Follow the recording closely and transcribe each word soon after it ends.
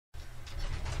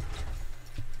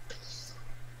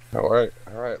all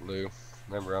right, Lou.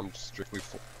 Remember, I'm strictly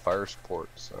fire support,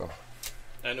 so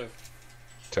I know.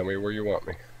 tell me where you want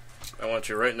me. I want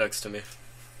you right next to me.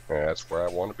 Yeah, that's where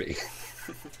I want to be.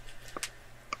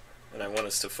 And I want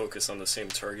us to focus on the same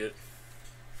target.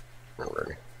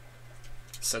 Alrighty.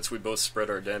 Since we both spread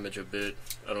our damage a bit,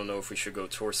 I don't know if we should go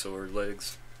torso or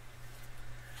legs.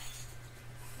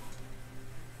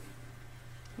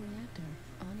 Reactor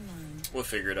online. We'll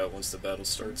figure it out once the battle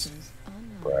starts. Sensors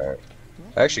online. Right.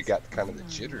 I actually got kind of the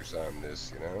jitters on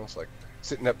this, you know. It's like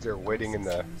sitting up there waiting in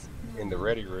the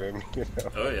ready room, you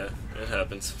know. Oh yeah, it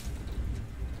happens.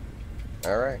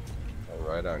 All right, I'm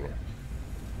right on you.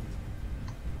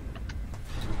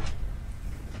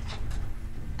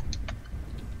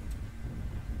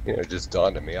 You know, it just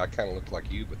dawned on me. I kind of look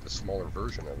like you, but the smaller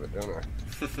version of it, don't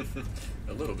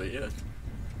I? A little bit, yeah.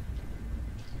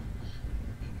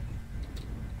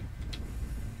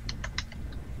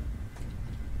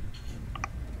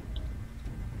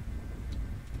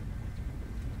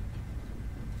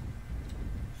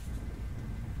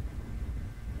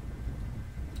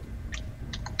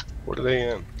 What are they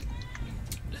in?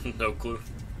 No clue.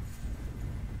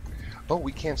 Oh,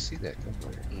 we can't see that, can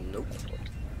we? Nope.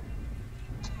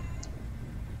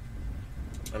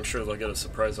 I'm sure they'll get a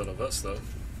surprise out of us, though.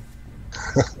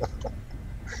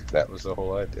 That was the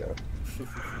whole idea.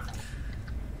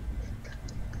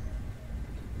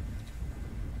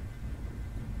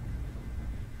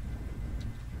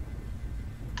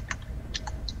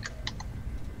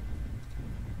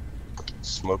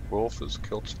 Smoke Wolf has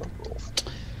killed Smoke Wolf.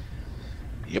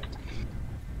 Yep.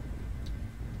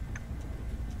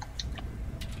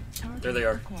 Target There they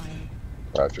are. acquired.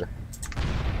 Roger.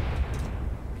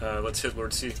 Let's hit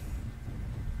Lord C.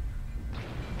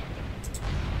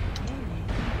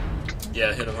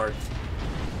 Yeah, hit him hard.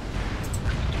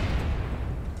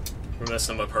 We're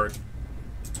messing him up hard.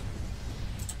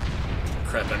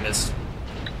 Crap, I missed.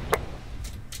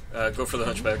 Go for the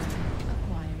hunchback.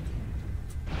 Acquired.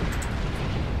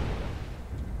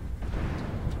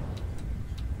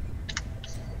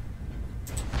 Missile.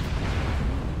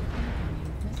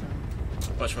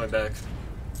 Watch my back.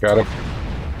 Got him.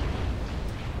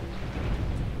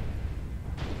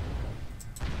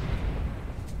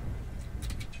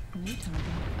 New target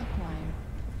acquired.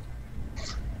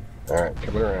 Alright,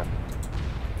 coming around.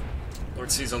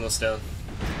 Lord C's almost down.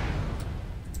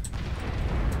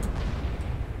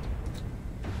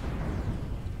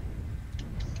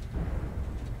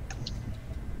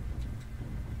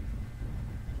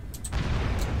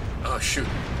 Oh shoot.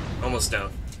 Almost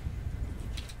down.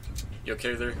 You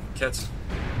okay there, Cats?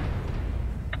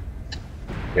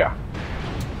 Yeah.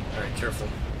 Alright, careful.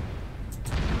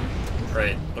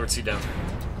 Right, Lord C down.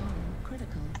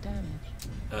 Critical damage.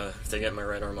 If they get my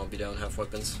right arm, I'll be down half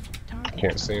weapons. Target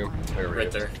Can't see him. acquired. There we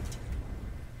Right go. there.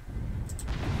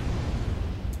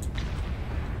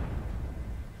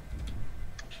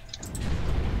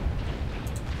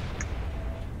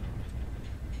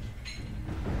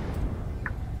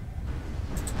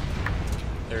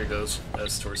 There he goes.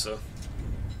 That's torso.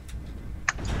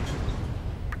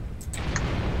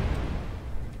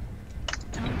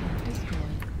 Target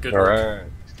destroyed. Good work. Alright.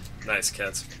 Nice,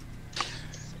 Cats.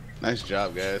 Nice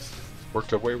job, guys.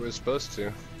 Worked the way it was supposed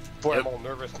to. Boy, Yep. I'm all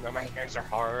nervous. Now my hands are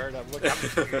hard. I'm looking up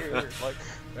here. Like,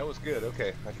 that was good.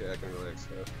 Okay, I can relax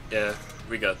now. Yeah,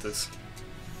 we got this.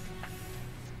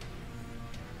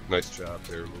 Nice job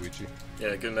there, Luigi.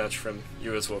 Yeah, good match from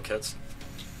you as well, Cats.